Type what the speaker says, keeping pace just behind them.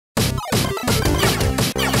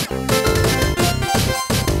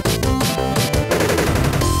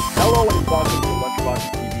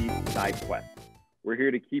We're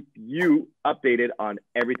here to keep you updated on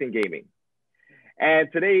everything gaming. And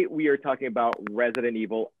today we are talking about Resident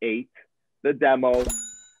Evil 8, the demo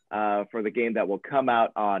for the game that will come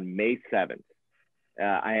out on May 7th.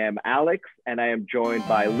 I am Alex, and I am joined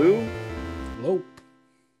by Lou. Hello.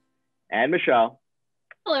 And Michelle.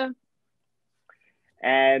 Hello.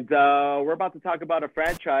 And we're about to talk about a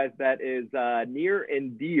franchise that is near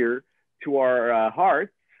and dear to our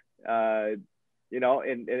hearts, you know,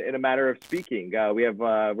 in a matter of speaking.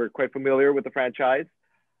 We're quite familiar with the franchise,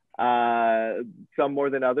 some more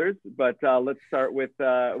than others, but let's start with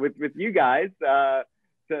you guys.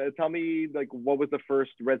 Tell me, like, what was the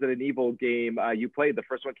first Resident Evil game you played? The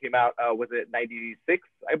first one came out, was it 96,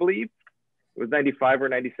 I believe? It was 95 or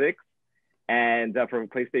 96, and from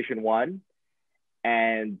PlayStation 1.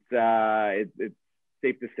 And it's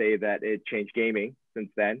safe to say that it changed gaming since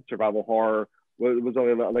then. Survival horror was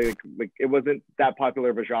only like it wasn't that popular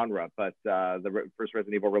of a genre, but the first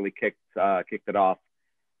Resident Evil really kicked it off.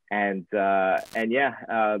 And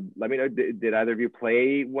yeah, let me know. Did either of you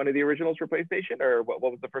play one of the originals for PlayStation, or what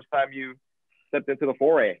was the first time you stepped into the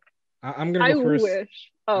foray? I'm gonna go first.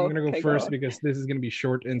 Wish. Oh, I'm gonna go first because this is gonna be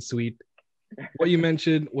short and sweet. What you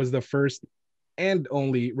mentioned was the first and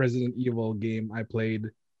only Resident Evil game I played,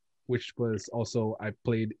 which was also I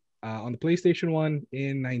played on the PlayStation 1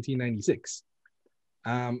 in 1996.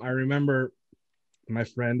 I remember my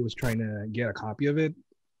friend was trying to get a copy of it,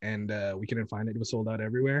 and we couldn't find it. It was sold out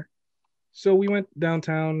everywhere. So we went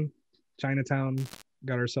downtown, Chinatown,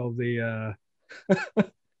 got ourselves a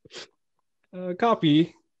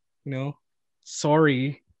copy. You know,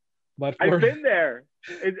 sorry, but I've been there.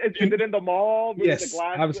 Is it in the mall? Yes, the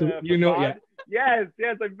glass, absolutely. You know, yeah.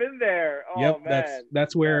 Yes, I've been there. Oh, yep, man.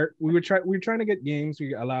 that's where we were trying to get games.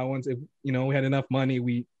 We allowance, if you know we had enough money,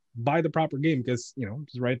 we buy the proper game because you know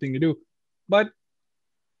it's the right thing to do. But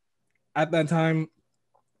at that time,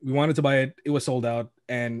 we wanted to buy it. It was sold out,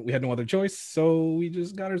 and we had no other choice. So we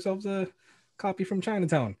just got ourselves a copy from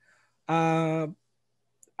Chinatown. I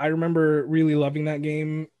remember really loving that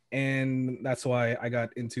game, and that's why I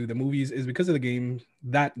got into the movies, is because of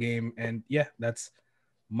that game. And yeah, that's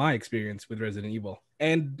my experience with Resident Evil.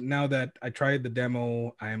 And now that I tried the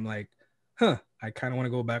demo, I'm like, I kind of want to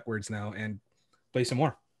go backwards now and play some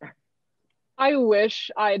more. I wish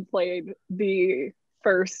I'd played the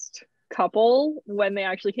first couple when they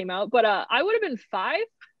actually came out, but I would have been 5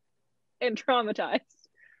 and traumatized.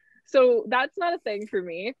 So that's not a thing for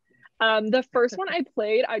me. The first one I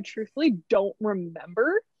played, I truthfully don't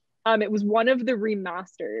remember. It was one of the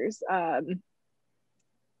remasters.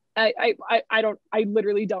 I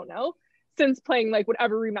literally don't know. Since playing like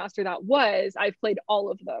whatever remaster that was, I've played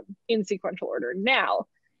all of them in sequential order now,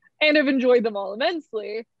 and I've enjoyed them all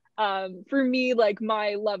immensely. For me, like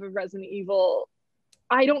my love of Resident Evil,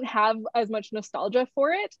 I don't have as much nostalgia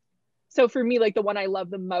for it. So for me, like the one I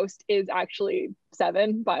love the most is actually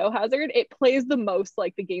 7, Biohazard. It plays the most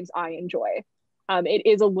like the games I enjoy. It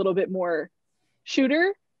is a little bit more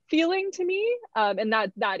shooter feeling to me, and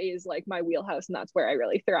that is like my wheelhouse, and that's where I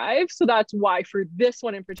really thrive. So that's why for this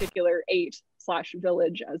one in particular,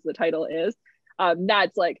 8/Village as the title is,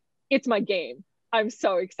 that's like, it's my game. I'm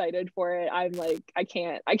so excited for it. I'm like, I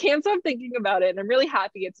can't stop thinking about it, and I'm really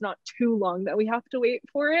happy it's not too long that we have to wait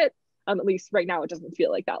for it. At least right now it doesn't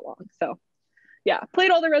feel like that long. So yeah,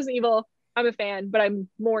 played all the Resident Evil. I'm a fan, but I'm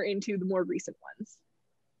more into the more recent ones.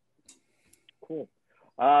 Cool.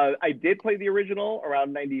 I did play the original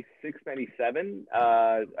around 96, 97.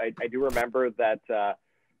 I do remember that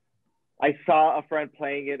I saw a friend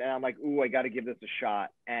playing it, and I'm like, ooh, I got to give this a shot.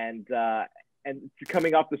 And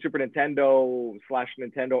coming off the Super Nintendo /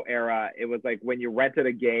 Nintendo era, it was like when you rented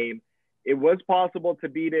a game, it was possible to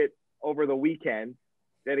beat it over the weekend,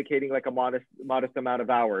 dedicating like a modest amount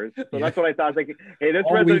of hours. So that's what I thought. I was like, hey, this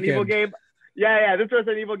Resident Evil game, this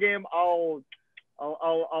Resident Evil game, I'll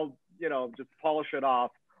you know, just polish it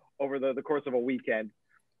off over the course of a weekend.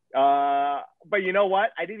 But you know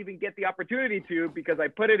what? I didn't even get the opportunity to, because I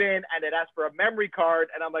put it in and it asked for a memory card,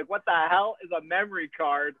 and I'm like, what the hell is a memory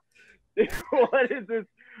card? What is this?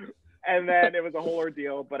 And then it was a whole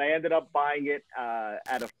ordeal, but I ended up buying it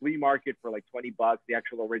at a flea market for like $20, the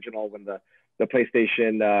actual original, when the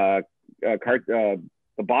PlayStation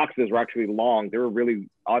the boxes were actually long. They were really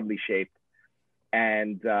oddly shaped.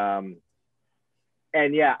 And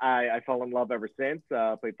yeah, I fell in love ever since.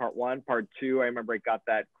 Played part 1, part 2. I remember I got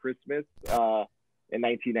that Christmas in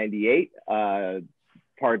 1998.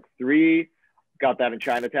 Part 3, got that in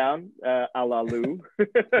Chinatown, a la Lou.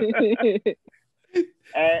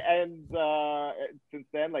 and since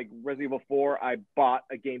then, like Resident Evil 4, I bought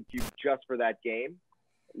a GameCube just for that game.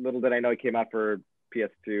 Little did I know it came out for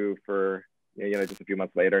PS2 for just a few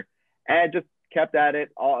months later, and just kept at it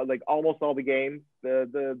all, like almost all the games.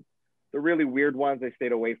 The really weird ones I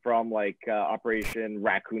stayed away from, like Operation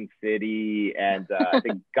Raccoon City, and I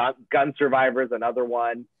think Gun Survivor is another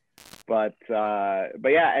one. But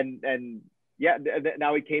yeah, and yeah,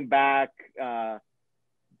 now we came back.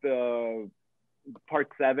 The part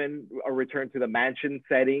 7, a return to the mansion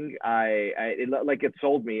setting. It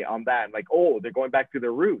sold me on that. I'm like, oh, they're going back to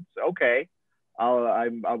their roots. Okay, I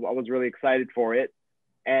was really excited for it.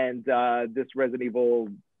 And this Resident Evil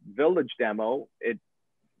Village demo, it's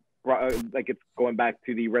going back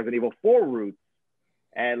to the Resident Evil 4 roots.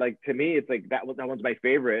 And like, to me, it's like that one's my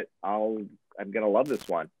favorite. I'm gonna love this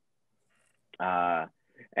one.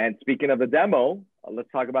 And speaking of the demo,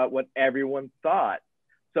 let's talk about what everyone thought.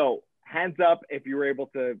 So hands up if you were able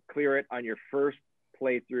to clear it on your first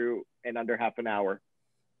playthrough in under half an hour.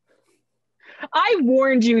 I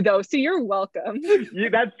warned you though, so you're welcome. Yeah,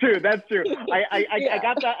 that's true. I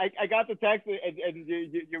got that. I got the text, and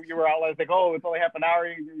you were all like, "Oh, it's only half an hour.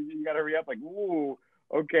 You got to hurry up." Like, ooh,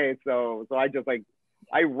 okay. So I just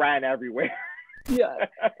I ran everywhere. Yeah.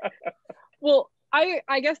 Well,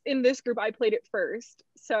 I guess in this group I played it first,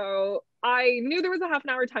 so I knew there was a half an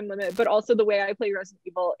hour time limit, but also the way I play Resident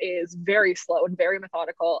Evil is very slow and very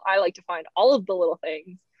methodical. I like to find all of the little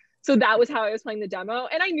things. So that was how I was playing the demo.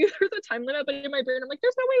 And I knew there was a time limit, but in my brain, I'm like,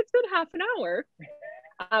 there's no way it's been half an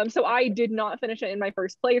hour. So I did not finish it in my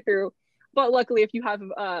first playthrough. But luckily, if you have,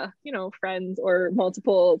 friends or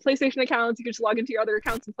multiple PlayStation accounts, you can just log into your other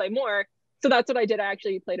accounts and play more. So that's what I did. I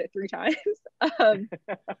actually played it 3 times.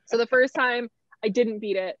 So the first time I didn't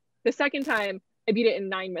beat it. The second time I beat it in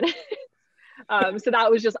 9 minutes. So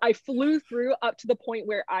that was just, I flew through up to the point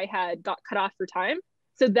where I had got cut off for time.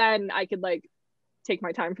 So then I could take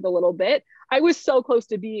my time for the little bit. I was so close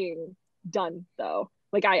to being done though.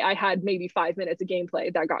 Like I had maybe 5 minutes of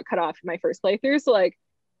gameplay that got cut off in my first playthrough. So it's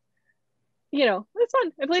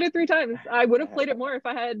fun. I played it 3 times. I would have played it more if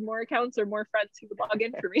I had more accounts or more friends who would log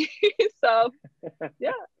in for me. So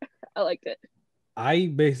yeah, I liked it. I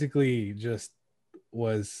basically just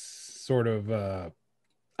was sort of,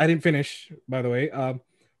 I didn't finish, by the way,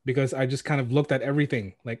 because I just kind of looked at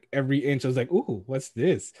everything, like every inch. I was like, ooh, what's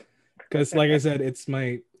this? Because like I said, it's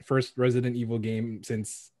my first Resident Evil game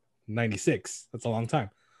since 96. That's a long time.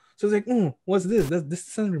 So I was like, what's this?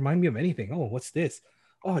 This doesn't remind me of anything. Oh, what's this?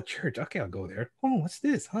 Oh, church. Okay, I'll go there. Oh, what's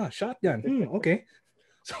this? Shotgun. Okay.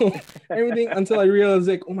 So everything until I realized,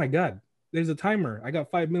 like, oh my God, there's a timer. I got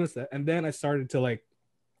 5 minutes left. And then I started to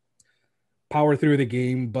power through the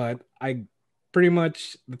game, but I pretty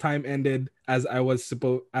much, the time ended as I was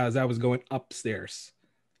going upstairs.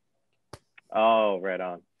 Oh, right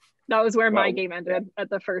on. That was where my game ended at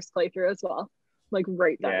the first playthrough as well.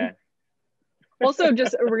 Right then. Yeah. Also,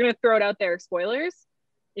 just we're gonna throw it out there. Spoilers.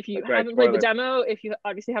 If you haven't played the demo, if you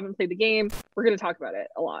obviously haven't played the game, we're gonna talk about it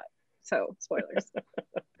a lot. So spoilers.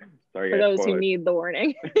 Sorry, for those who need the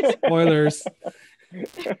warning. Spoilers.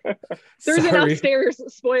 There's enough stairs.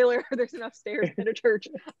 Spoiler. There's enough stairs in a church.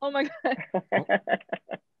 Oh my God.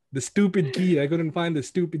 The stupid key. I couldn't find the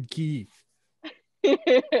stupid key.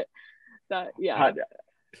 Yeah.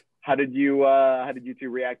 How did you two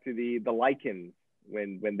react to the lichens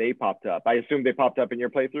when they popped up? I assume they popped up in your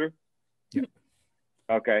playthrough? Yeah.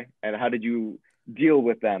 Okay. And how did you deal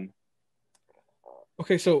with them?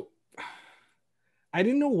 Okay, so I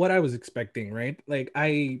didn't know what I was expecting, right? Like,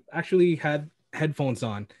 I actually had headphones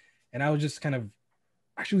on and I was just kind of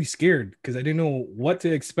actually scared because I didn't know what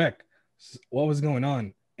to expect, what was going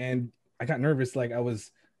on. And I got nervous like I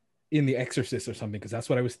was in The Exorcist or something, because that's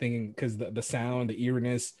what I was thinking, because the sound, the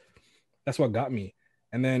eeriness, that's what got me.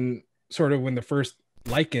 And then sort of when the first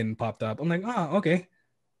lichen popped up, I'm like, okay.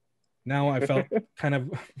 Now I felt kind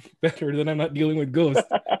of better that I'm not dealing with ghosts.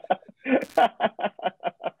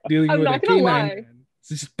 Dealing I'm with not a gonna canine. lie.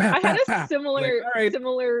 Just I had a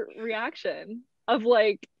similar reaction of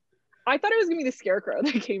I thought it was gonna be the scarecrow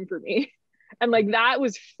that came for me. And that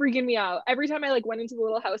was freaking me out. Every time I went into the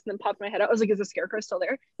little house and then popped my head out, I was like, is the scarecrow still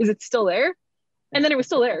there? Is it still there? And then it was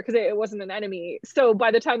still there because it wasn't an enemy. So by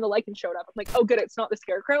the time the lichen showed up, I'm like, oh good, it's not the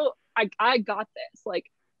scarecrow. I got this.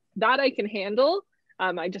 That I can handle.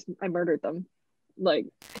 I murdered them.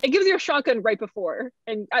 It gives you a shotgun right before.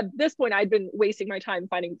 And at this point, I'd been wasting my time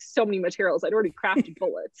finding so many materials. I'd already crafted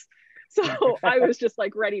bullets. So I was just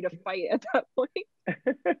ready to fight at that point.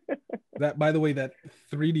 That, by the way, that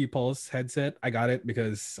 3D Pulse headset, I got it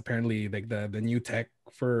because apparently the new tech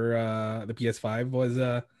for the PS5 was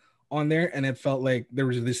on there, and it felt like there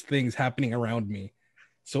was these things happening around me.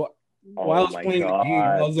 So while I was playing the game,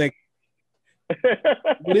 I was like,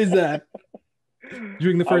 what is that?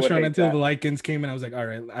 during the I first would round hate until that. the lichens came, and I was like, all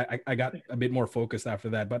right, I got a bit more focused after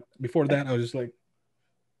that. But before that, I was just like,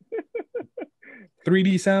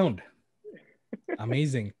 3D sound,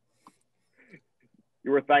 amazing.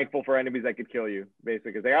 You were thankful for enemies that could kill you,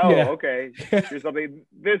 basically. It's like, oh, Yeah. okay, here's something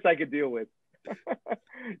this I could deal with.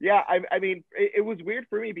 Yeah, I mean, it was weird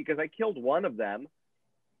for me because I killed one of them,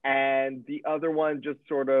 and the other one just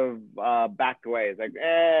sort of backed away. It's like,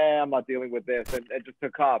 I'm not dealing with this, and just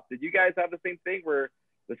took off. Did you guys have the same thing where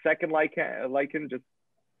the second lichen just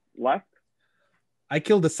left? I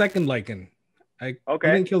killed the second lichen. I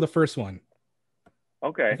Okay. didn't kill the first one.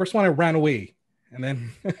 Okay. The first one I ran away, and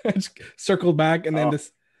then I just circled back, and then Oh.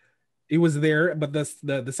 it was there, but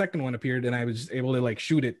the second one appeared, and I was just able to like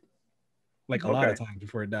shoot it like a lot of Okay. times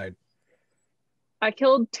before it died. I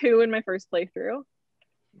killed 2 in my first playthrough.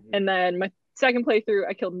 And then my second playthrough,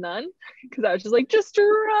 I killed none because I was just like, just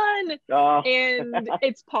run. Oh. And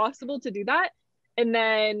it's possible to do that. And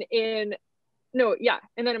then in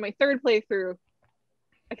my third playthrough,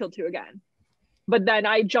 I killed 2 again. But then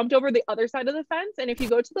I jumped over the other side of the fence. And if you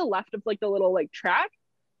go to the left of like the little like track,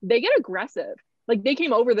 they get aggressive. Like they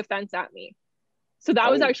came over the fence at me. So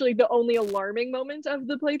that was actually the only alarming moment of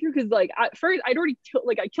the playthrough, because like at first I'd already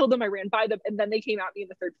I killed them, I ran by them, and then they came at me in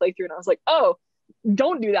the third playthrough, and I was like, oh,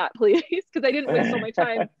 don't do that, please, because I didn't waste all my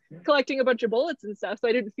time collecting a bunch of bullets and stuff, so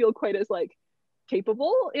I didn't feel quite as like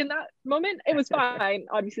capable in that moment. It was fine.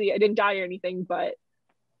 Obviously, I didn't die or anything, but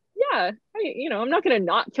yeah, I'm not gonna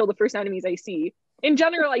not kill the first enemies I see. In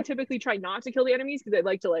general, I typically try not to kill the enemies because I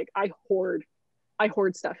like to I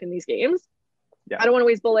hoard stuff in these games. Yeah. I don't want to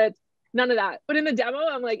waste bullets. None of that. But in the demo,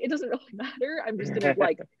 I'm like, it doesn't really matter. I'm just gonna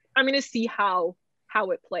I'm gonna see how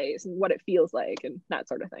it plays and what it feels like and that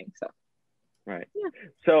sort of thing. So right. Yeah.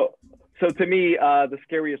 So to me, the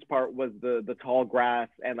scariest part was the tall grass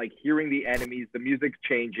and like hearing the enemies, the music's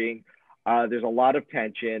changing. There's a lot of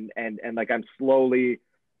tension, and like I'm slowly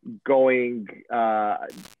going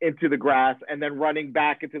into the grass and then running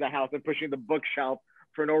back into the house and pushing the bookshelf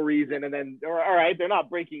for no reason, and then all right, they're not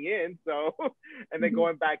breaking in, so and then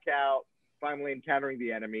going back out, finally encountering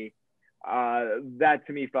the enemy. That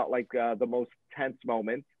to me felt like the most tense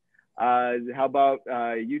moment. How about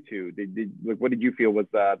you two? What did you feel was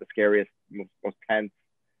the scariest, most tense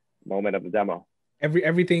moment of the demo?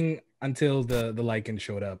 Everything until the lichen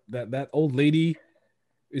showed up. That old lady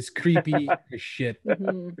is creepy as shit.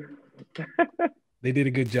 They did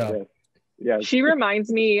a good job. Yes. She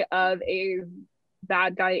reminds me of a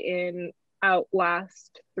bad guy in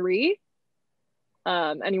Outlast 3.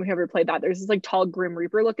 Anyone who ever played that, there's this like tall Grim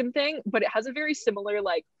Reaper looking thing, but it has a very similar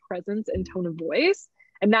like presence and tone of voice,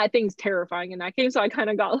 and that thing's terrifying in that game. So I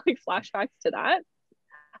kind of got like flashbacks to that.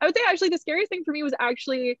 I would say actually the scariest thing for me was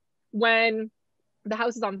actually when the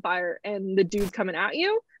house is on fire and the dude's coming at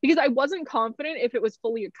you, because I wasn't confident if it was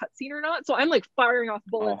fully a cutscene or not. So I'm like firing off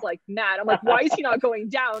bullets like mad. I'm like, why is he not going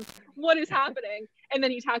down? What is happening? And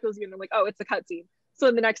then he tackles you and I'm like, oh, it's a cutscene. So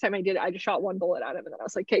then the next time I did it, I just shot one bullet at him and then I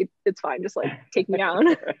was like, okay, it's fine. Just like take me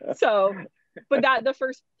down. So, but the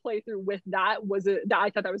first playthrough with that was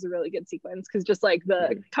I thought that was a really good sequence, because just like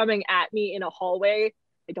the coming at me in a hallway,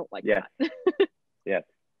 I don't like that. Yes,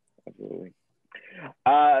 absolutely.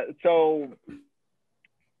 So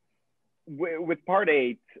with part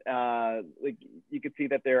 8, like you could see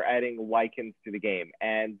that they're adding lichens to the game,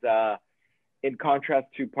 and in contrast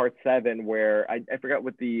to part 7, where I forgot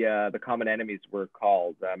what the common enemies were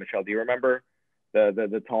called. Michelle, do you remember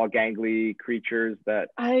the tall, gangly creatures that?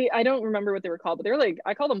 I don't remember what they were called, but they're like,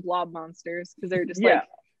 I call them blob monsters because they're just like,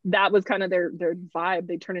 that was kind of their vibe.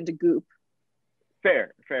 They turn into goop.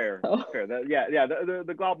 Fair. Oh. Fair.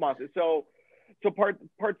 The glob monsters. So part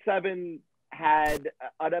 7 had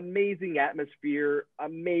an amazing atmosphere,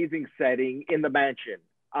 amazing setting in the mansion.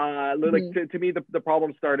 Like to me, the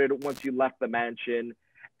problem started once you left the mansion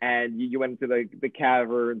and you went into the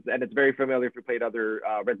caverns, and it's very familiar if you played other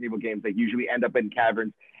Resident Evil games. They usually end up in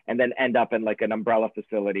caverns and then end up in like an umbrella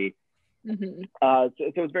facility. So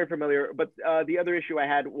it's very familiar. But the other issue I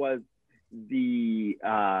had was the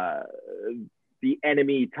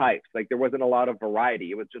enemy types. Like there wasn't a lot of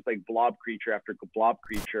variety. It was just like blob creature after blob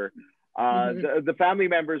creature. The family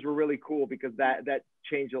members were really cool because that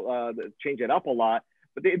changed it up a lot.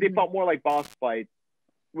 But they felt more like boss fights.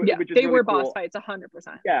 Yeah, which is they really were cool. boss fights,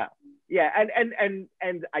 100%. Yeah,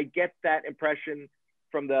 and I get that impression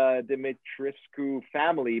from the Dimitrescu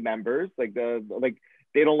family members. Like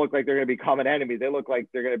they don't look like they're gonna be common enemies. They look like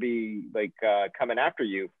they're gonna be like coming after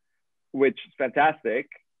you, which is fantastic.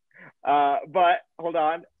 But hold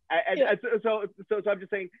on, so I'm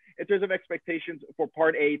just saying in terms of expectations for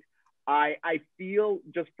part 8. I feel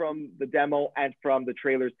just from the demo and from the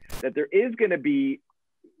trailers that there is going to be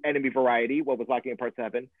enemy variety, what was lacking in Part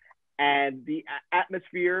 7, and the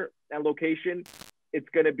atmosphere and location, it's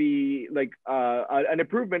going to be like an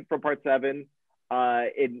improvement from Part 7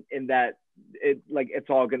 in that it's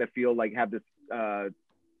all going to feel like have this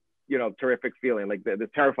terrific feeling, like this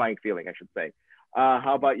terrifying feeling, I should say.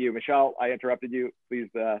 How about you, Michelle? I interrupted you. Please.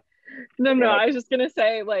 No, I was just gonna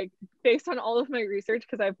say, like, based on all of my research,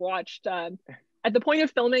 because I've watched at the point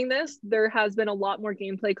of filming this, there has been a lot more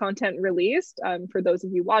gameplay content released for those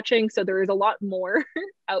of you watching, so there is a lot more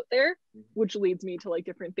out there, which leads me to like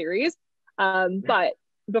different theories. But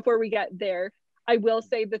before we get there, I will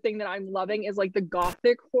say the thing that I'm loving is like the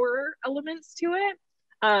gothic horror elements to it.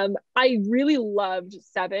 I really loved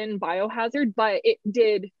 7 Biohazard, but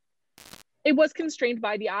it was constrained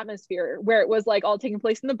by the atmosphere, where it was like all taking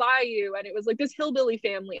place in the bayou, and it was like this hillbilly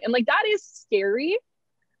family, and like that is scary,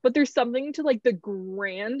 but there's something to like the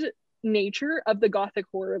grand nature of the gothic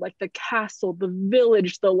horror, like the castle, the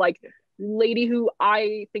village, the like lady who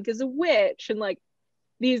I think is a witch, and like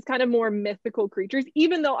these kind of more mythical creatures,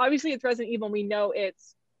 even though obviously it's Resident Evil, we know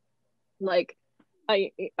it's like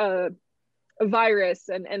a virus,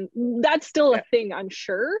 and that's still a thing, I'm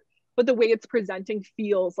sure, but the way it's presenting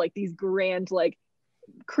feels like these grand like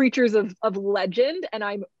creatures of legend, and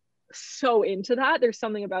I'm so into that. There's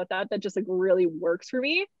something about that just like really works for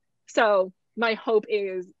me. So my hope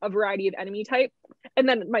is a variety of enemy type, and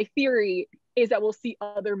then my theory is that we'll see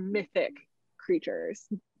other mythic creatures.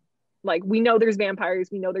 Like, we know there's vampires,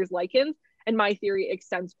 we know there's lycans, and my theory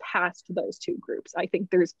extends past those two groups. I think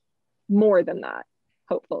there's more than that,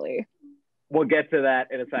 hopefully. We'll get to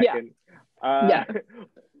that in a second. Yeah.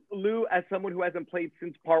 Lou, as someone who hasn't played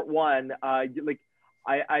since Part 1, like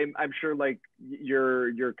I'm sure like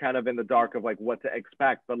you're kind of in the dark of like what to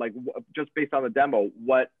expect, but like just based on the demo,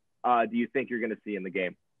 what do you think you're going to see in the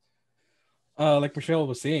game? Like Michelle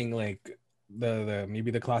was saying, like the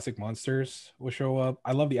maybe the classic monsters will show up.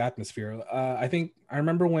 I love the atmosphere. I think I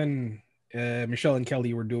remember when Michelle and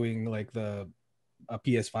Kelly were doing like the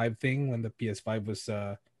PS5 thing, when the PS5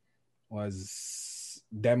 was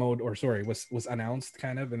demoed, or sorry, was announced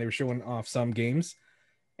kind of, and they were showing off some games,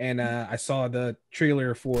 and I saw the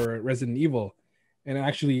trailer for Resident Evil, and it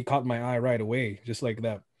actually caught my eye right away, just like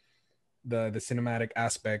that the cinematic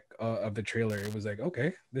aspect of the trailer. It was like,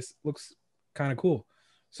 okay, this looks kind of cool.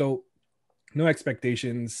 So no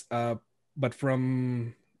expectations, but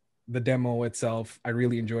from the demo itself, I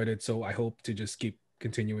really enjoyed it, so I hope to just keep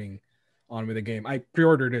continuing on with the game. I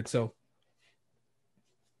pre-ordered it, so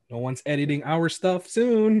no one's editing our stuff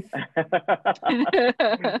soon.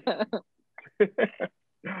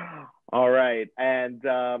 All right. And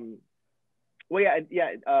well,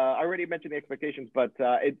 I already mentioned the expectations, but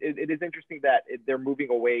it is interesting that they're moving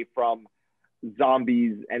away from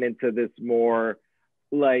zombies and into this more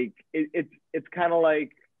like it's kind of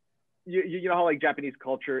like you know how like Japanese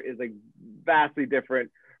culture is like vastly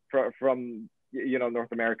different from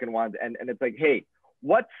North American ones, and it's like, hey,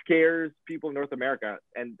 what scares people in North America?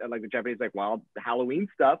 And like the Japanese, like, well, Halloween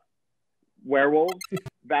stuff, werewolves,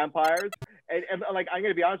 vampires, and like, I'm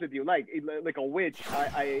gonna be honest with you, like a witch,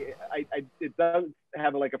 I it does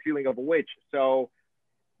have like a feeling of a witch. So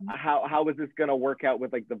how is this gonna work out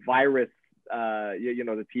with like the virus,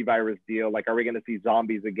 the T virus deal? Like, are we gonna see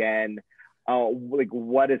zombies again? Like,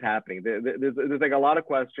 what is happening? There's like a lot of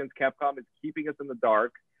questions. Capcom is keeping us in the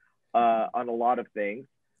dark on a lot of things.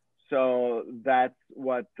 So that's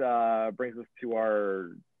what brings us to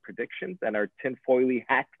our predictions and our tinfoily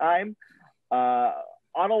hat time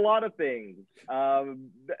on a lot of things.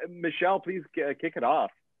 Michelle, please kick it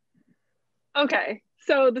off. Okay,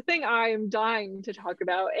 so the thing I'm dying to talk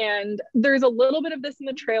about, and there's a little bit of this in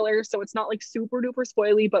the trailer, so it's not like super duper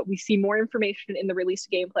spoily, but we see more information in the released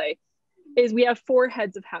gameplay, is we have 4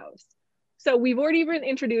 heads of house. So we've already been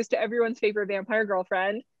introduced to everyone's favorite vampire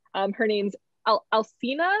girlfriend. Her name's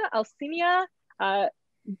Alcinia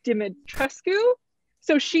Dimitrescu.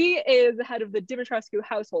 So she is the head of the Dimitrescu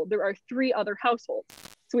household. There are 3 other households.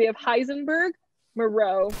 So we have Heisenberg,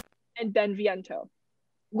 Moreau, and Benviento.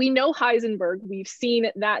 We know Heisenberg. We've seen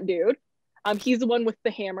that dude. He's the one with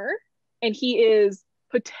the hammer, and he is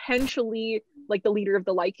potentially like the leader of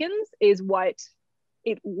the Lycans, is what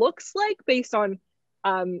it looks like based on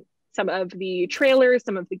some of the trailers,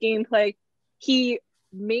 some of the gameplay. He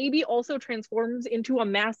maybe also transforms into a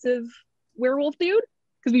massive werewolf dude,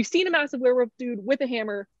 because we've seen a massive werewolf dude with a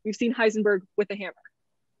hammer. We've seen Heisenberg with a hammer.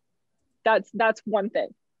 That's one thing.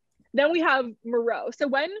 Then we have Moreau. So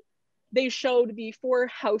when they showed the 4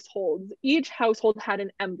 households, each household had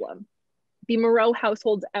an emblem. The Moreau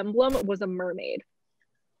household's emblem was a mermaid.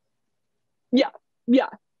 Yeah,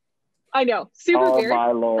 I know, super weird.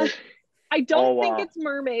 My Lord. I don't think it's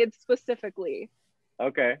mermaids specifically.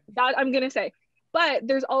 Okay. That I'm gonna say. But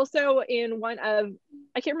there's also in one of,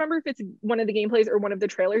 I can't remember if it's one of the gameplays or one of the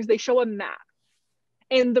trailers, they show a map.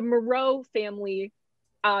 And the Moreau family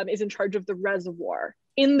is in charge of the reservoir.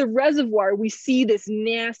 In the reservoir, we see this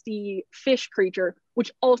nasty fish creature,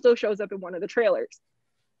 which also shows up in one of the trailers.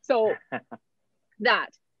 So that.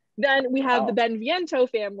 Then we have the Benviento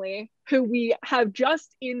family, who we have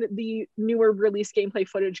just in the newer release gameplay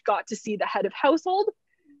footage got to see the head of household.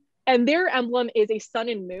 And their emblem is a sun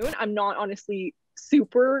and moon. I'm not honestly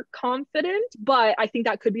super confident, but I think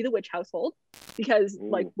that could be the witch household because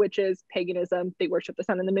like witches, paganism, they worship the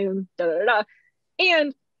sun and the moon, da da da.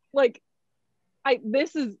 And like,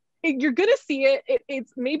 you're gonna see it.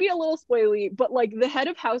 It's maybe a little spoily, but like the head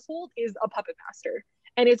of household is a puppet master,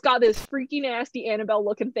 and it's got this freaky nasty Annabelle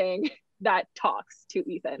looking thing that talks to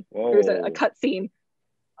Ethan. Whoa. There's a cut scene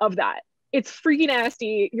of that. It's freaky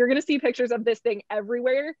nasty. You're gonna see pictures of this thing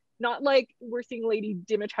everywhere. Not like we're seeing Lady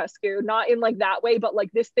Dimitrescu, not in like that way, but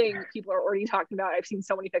like this thing people are already talking about. I've seen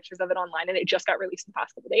so many pictures of it online, and it just got released in the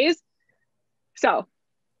past couple of days. So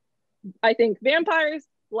I think vampires,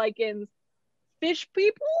 lycans, fish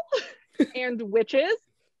people, and witches.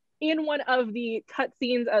 In one of the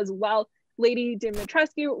cutscenes as well, Lady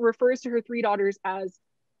Dimitrescu refers to her 3 daughters as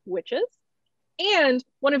witches. And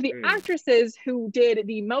one of the actresses who did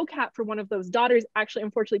the mocap for one of those daughters actually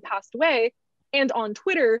unfortunately passed away. And on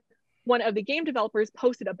Twitter, one of the game developers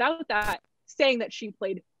posted about that, saying that she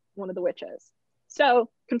played one of the witches. So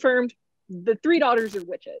confirmed, the 3 daughters are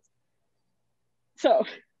witches. So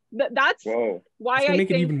that's why it's gonna make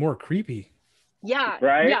it even more creepy. Yeah,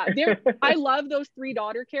 right? Yeah. I love those 3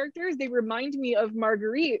 daughter characters. They remind me of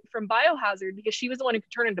Marguerite from Biohazard because she was the one who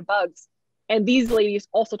could turn into bugs. And these ladies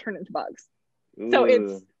also turn into bugs. Ooh. So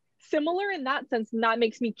it's similar in that sense, and that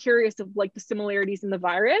makes me curious of like the similarities in the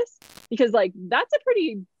virus, because like that's a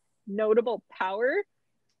pretty notable power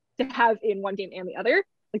to have in one game and the other.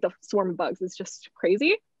 Like the swarm of bugs is just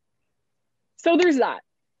crazy. So there's that.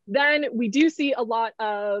 Then we do see a lot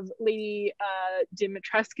of Lady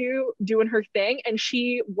Dimitrescu doing her thing, and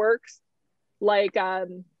she works like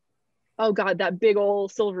oh god, that big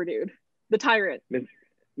old silver dude, the tyrant,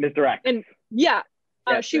 Mr. X. And yeah,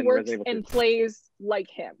 she works and plays like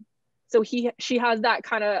him. So she has that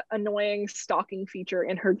kind of annoying stalking feature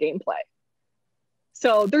in her gameplay.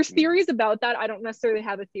 So there's theories about that. I don't necessarily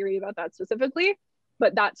have a theory about that specifically,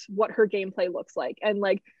 but that's what her gameplay looks like. And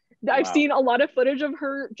like I've seen a lot of footage of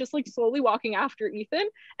her just like slowly walking after Ethan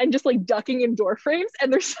and just like ducking in door frames.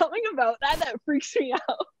 And there's something about that freaks me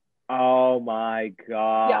out. Oh my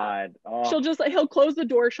god. Yeah. Oh. She'll just he'll close the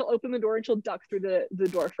door, she'll open the door, and she'll duck through the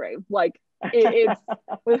door frame. Like it's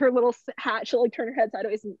with her little hat, she'll like turn her head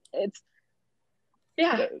sideways, and it's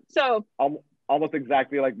so almost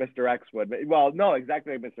exactly like Mr. X would. Well, no,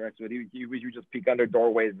 exactly like Mr. X would. He would just peek under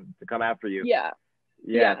doorways to come after you.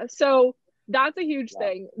 Yeah. So that's a huge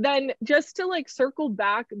thing. Then just to like circle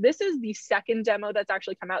back, this is the second demo that's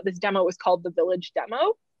actually come out. This demo was called the Village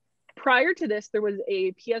demo. Prior to this, there was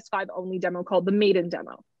a PS5 only demo called the Maiden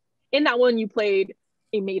demo. In that one, you played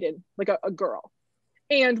a maiden, like a girl.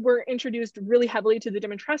 And we're introduced really heavily to the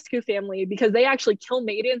Dimitrescu family because they actually kill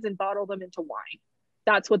maidens and bottle them into wine.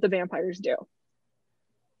 That's what the vampires do.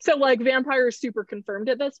 So like vampires super confirmed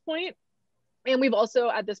at this point. And we've also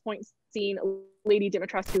at this point seen Lady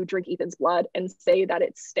Dimitrescu drink Ethan's blood and say that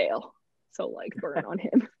it's stale. So like burn on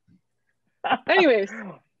him. Anyways,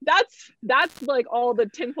 that's like all the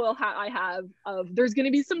tinfoil hat I have of there's going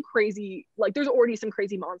to be some crazy, like there's already some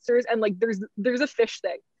crazy monsters, and like there's a fish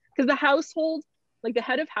thing because the household, like the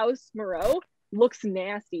head of house Moreau looks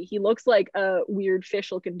nasty. He looks like a weird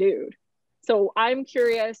fish looking dude. So I'm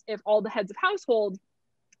curious if all the heads of household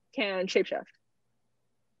can shapeshift.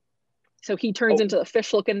 So he turns into a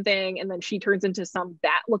fish looking thing, and then she turns into some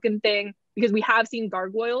bat looking thing, because we have seen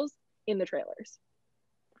gargoyles in the trailers.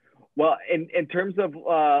 Well, in terms of,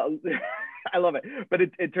 I love it, but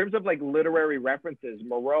in terms of like literary references,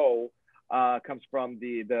 Moreau comes from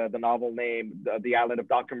the novel name, the Island of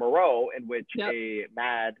Dr. Moreau, in which a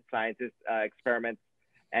mad scientist experiments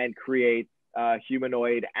and creates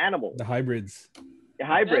humanoid animals. The hybrids.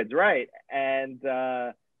 Right. And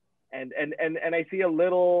I see a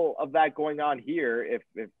little of that going on here,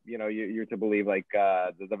 if you know you're to believe like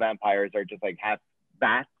the vampires are just like half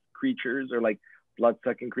bat creatures or like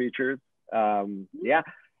blood-sucking creatures. Yeah.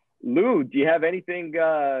 Lou, do you have anything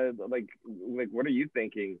like what are you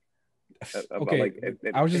thinking? Okay,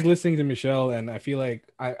 I was just listening to Michelle, and I feel like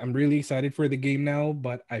I'm really excited for the game now,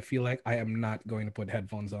 but I feel like I am not going to put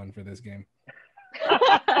headphones on for this game.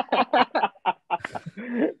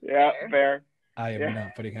 Fair. I am Yeah.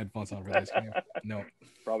 not putting headphones on for this game. No.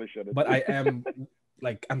 Probably shouldn't. But I am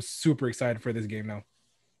I'm super excited for this game now.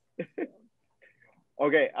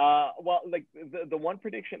 Okay. Well, like the one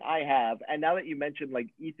prediction I have, and now that you mentioned like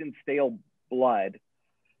Ethan Stale blood,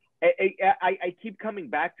 I keep coming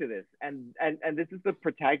back to this, and this is the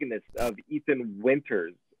protagonist of Ethan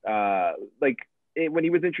Winters. When he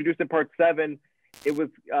was introduced in part 7, it was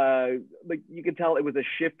like you could tell it was a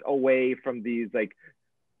shift away from these like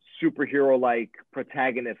superhero like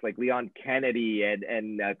protagonists like Leon Kennedy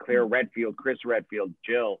and Claire Redfield, Chris Redfield,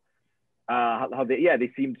 Jill. How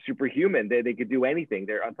they seemed superhuman. They could do anything.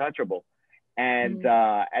 They're untouchable. And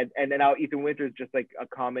then now Ethan Winters is just like a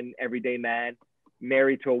common everyday man,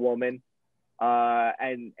 married to a woman,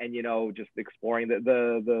 and just exploring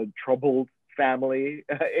the troubled family,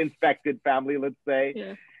 infected family, let's say.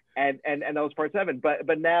 Yeah. And that was part 7.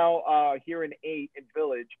 But now here in 8 in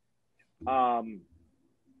Village,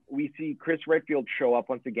 we see Chris Redfield show up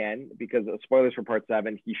once again, because spoilers for part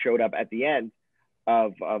 7, he showed up at the end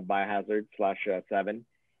of Biohazard /7,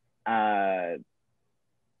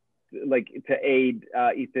 like to aid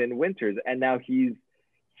Ethan Winters, and now he's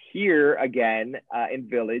here again in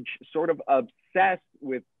Village, sort of obsessed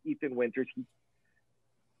with Ethan Winters.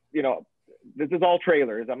 This is all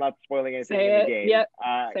trailers. I'm not spoiling anything in the game. Yep.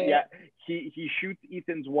 He shoots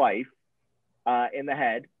Ethan's wife in the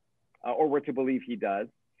head, or we're to believe he does.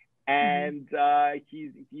 And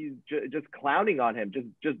he's just clowning on him,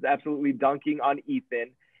 just absolutely dunking on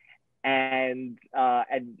Ethan, and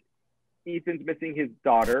Ethan's missing his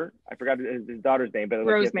daughter. I forgot his daughter's name, but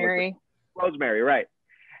Rosemary. Rosemary, right?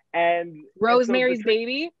 And Rosemary's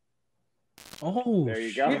baby. Oh, there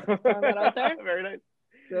you go. Throwing that out there. Very nice.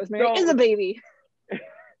 Rosemary is a baby.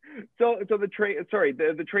 So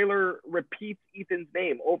the trailer repeats Ethan's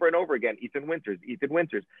name over and over again. Ethan Winters.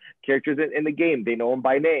 Characters in the game, they know him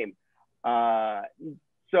by name.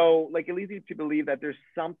 So like it leads you to believe that there's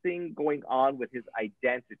something going on with his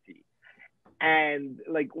identity. And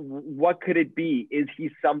like, what could it be? Is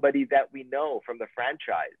he somebody that we know from the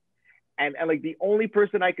franchise? And like the only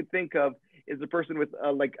person I could think of is a person with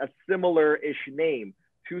like a similar-ish name,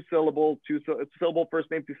 two syllable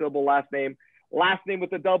first name, 2-syllable last name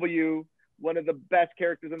with a W. One of the best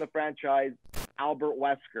characters in the franchise, Albert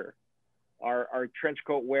Wesker, our trench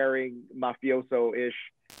coat wearing mafioso-ish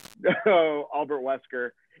Albert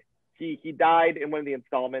Wesker. He died in one of the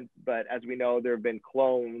installments, but as we know, there have been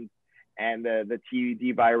clones, and the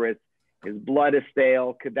T virus. His blood is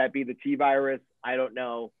stale. Could that be the T virus? I don't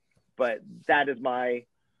know, but that is my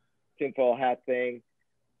tinfoil hat thing.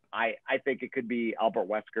 I think it could be Albert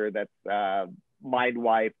Wesker that's mind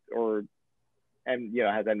wiped and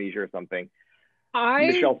has amnesia or something.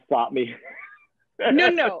 Michelle stopped me.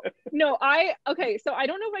 No. Okay, so I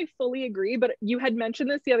don't know if I fully agree, but you had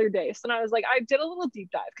mentioned this the other day. So I was like, I did a little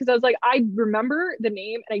deep dive because I was like, I remember the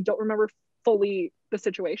name and I don't remember fully the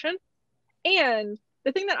situation. And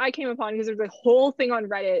the thing that I came upon, because there's a whole thing on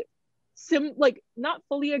Reddit, not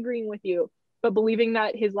fully agreeing with you, but believing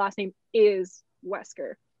that his last name is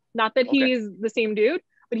Wesker. Not that he's the same dude,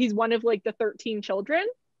 but he's one of like the 13 children.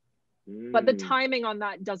 But the timing on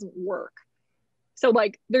that doesn't work. So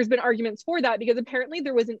like there's been arguments for that, because apparently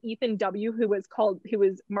there was an Ethan W who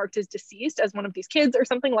was marked as deceased as one of these kids or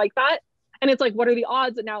something like that. And it's like, what are the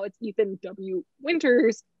odds that now it's Ethan W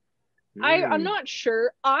Winters? I'm not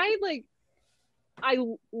sure. I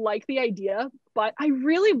like the idea, but I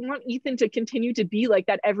really want Ethan to continue to be like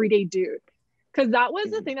that everyday dude, because that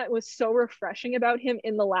was the thing that was so refreshing about him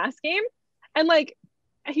in the last game. And like,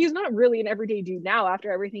 he's not really an everyday dude now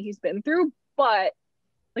after everything he's been through, but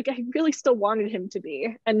like I really still wanted him to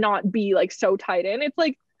be, and not be like so tied in. It's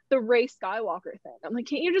like the Rey Skywalker thing. I'm like,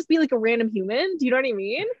 can't you just be like a random human? Do you know what I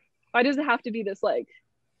mean? Why does it have to be this like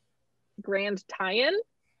grand tie-in?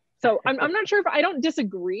 So I'm not sure if I don't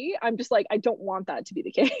disagree. I'm just like, I don't want that to be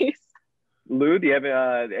the case. Lou, do you have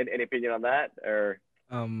any opinion on that? Or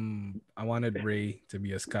I wanted Rey to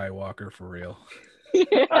be a Skywalker for real.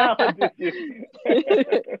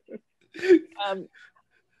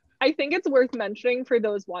 I think it's worth mentioning for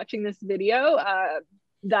those watching this video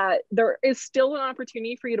that there is still an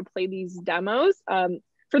opportunity for you to play these demos.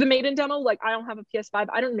 For the maiden demo, like I don't have a PS5.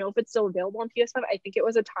 I don't know if it's still available on PS5. I think it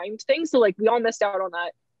was a timed thing. So like we all missed out on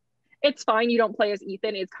that. It's fine. You don't play as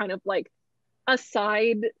Ethan. It's kind of like a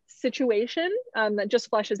side situation that just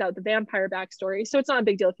fleshes out the vampire backstory. So it's not a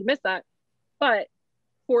big deal if you miss that. But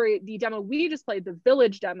for the demo we just played, the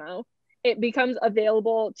Village demo, it becomes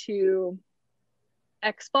available to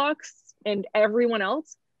Xbox and everyone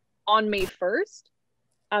else on May 1st.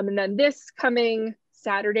 And then this coming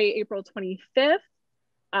Saturday, April 25th,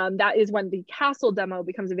 that is when the castle demo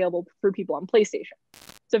becomes available for people on PlayStation.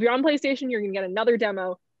 So if you're on PlayStation, you're going to get another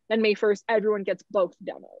demo. Then May 1st, everyone gets both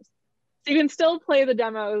demos. So you can still play the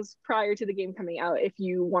demos prior to the game coming out if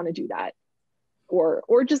you want to do that.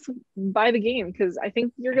 Or just buy the game, because I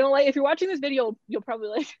think you're going to like, if you're watching this video, you'll probably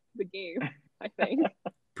like the game, I think.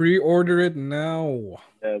 Pre-order it now.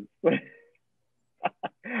 Yes.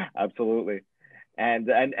 Absolutely.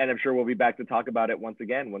 And I'm sure we'll be back to talk about it once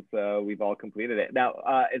again once we've all completed it.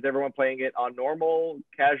 Now, is everyone playing it on normal,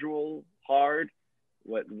 casual, hard?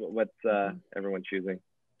 What's everyone choosing?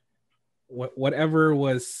 Whatever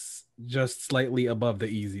was just slightly above the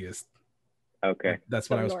easiest. Okay, that's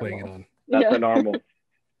what I was playing it on. That's the normal.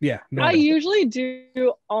 Yeah, normal. I usually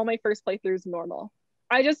do all my first playthroughs normal.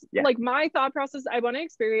 I just like my thought process. I want to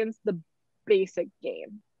experience the basic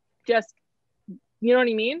game, just, you know what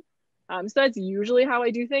I mean. So that's usually how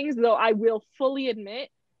I do things. Though I will fully admit,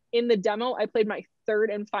 in the demo, I played my third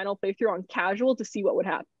and final playthrough on casual to see what would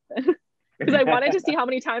happen, because I wanted to see how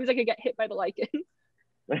many times I could get hit by the lichen.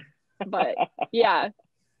 But yeah,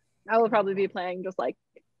 I will probably be playing just like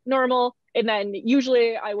normal, and then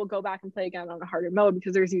usually I will go back and play again on a harder mode,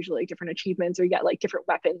 because there's usually like different achievements, or you get like different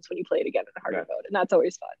weapons when you play it again in a harder mode, and that's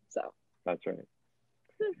always fun. So that's right.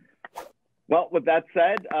 Well, with that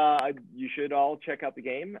said, you should all check out the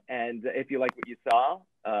game, and if you like what you saw,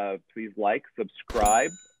 please like, subscribe,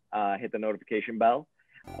 hit the notification bell,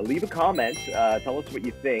 leave a comment, tell us what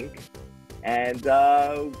you think, and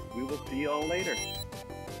we will see you all later.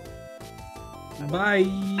 Bye.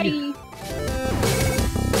 Bye.